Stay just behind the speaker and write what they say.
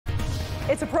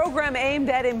It's a program aimed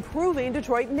at improving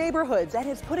Detroit neighborhoods and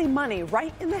it's putting money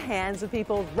right in the hands of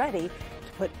people ready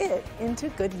to put it into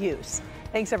good use.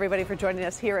 Thanks, everybody, for joining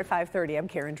us here at 5:30. I'm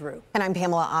Karen Drew. And I'm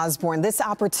Pamela Osborne. This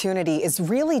opportunity is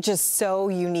really just so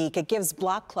unique. It gives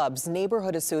block clubs,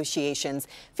 neighborhood associations,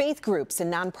 faith groups,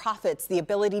 and nonprofits the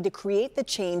ability to create the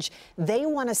change they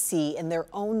want to see in their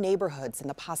own neighborhoods. And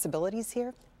the possibilities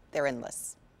here, they're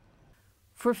endless.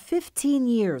 For 15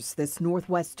 years, this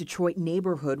Northwest Detroit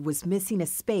neighborhood was missing a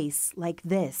space like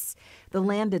this. The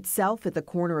land itself at the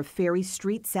corner of Ferry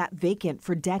Street sat vacant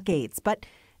for decades, but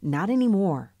not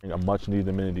anymore. A much needed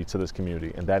amenity to this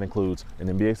community, and that includes an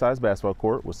NBA-sized basketball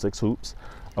court with 6 hoops,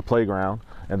 a playground,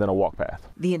 and then a walk path.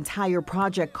 The entire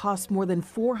project cost more than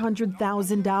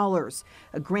 $400,000.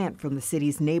 A grant from the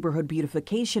city's Neighborhood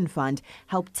Beautification Fund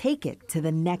helped take it to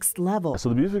the next level. So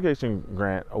the beautification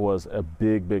grant was a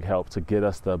big help to get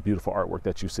us the beautiful artwork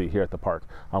that you see here at the park.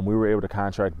 We were able to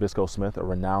contract Bisco Smith, a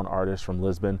renowned artist from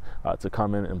Lisbon, to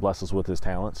come in and bless us with his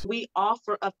talents. We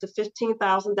offer up to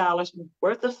 $15,000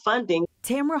 worth of funding.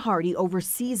 Tamra Hardy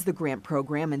oversees the grant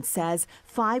program and says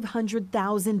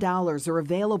 $500,000 are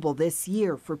available this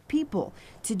year for people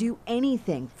to do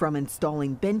anything from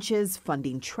installing benches,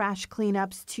 funding trash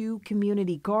cleanups, to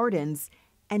community gardens,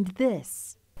 and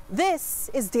this.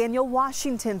 This is Daniel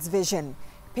Washington's vision.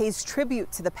 It pays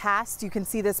tribute to the past. You can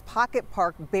see this pocket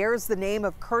park bears the name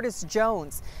of Curtis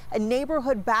Jones, a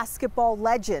neighborhood basketball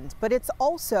legend, but it's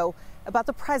also about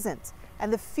the present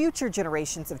and the future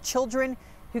generations of children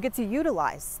who get to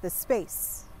utilize this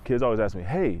space. Kids always ask me,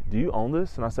 hey, do you own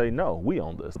this? And I say, no, we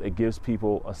own this. It gives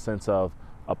people a sense of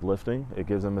uplifting. It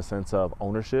gives them a sense of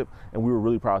ownership. And we were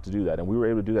really proud to do that. And we were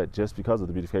able to do that just because of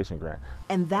the beautification grant.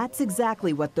 And that's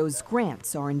exactly what those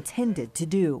grants are intended to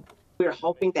do. We're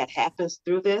hoping that happens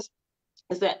through this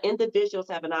is that individuals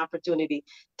have an opportunity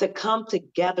to come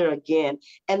together again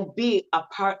and be a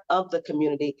part of the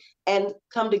community and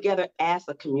come together as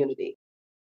a community.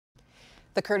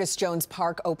 The Curtis Jones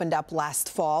Park opened up last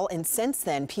fall, and since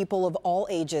then, people of all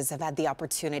ages have had the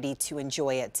opportunity to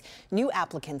enjoy it. New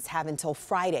applicants have until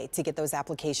Friday to get those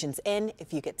applications in.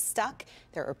 If you get stuck,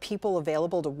 there are people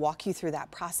available to walk you through that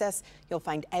process. You'll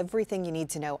find everything you need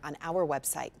to know on our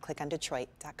website,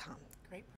 clickondetroit.com.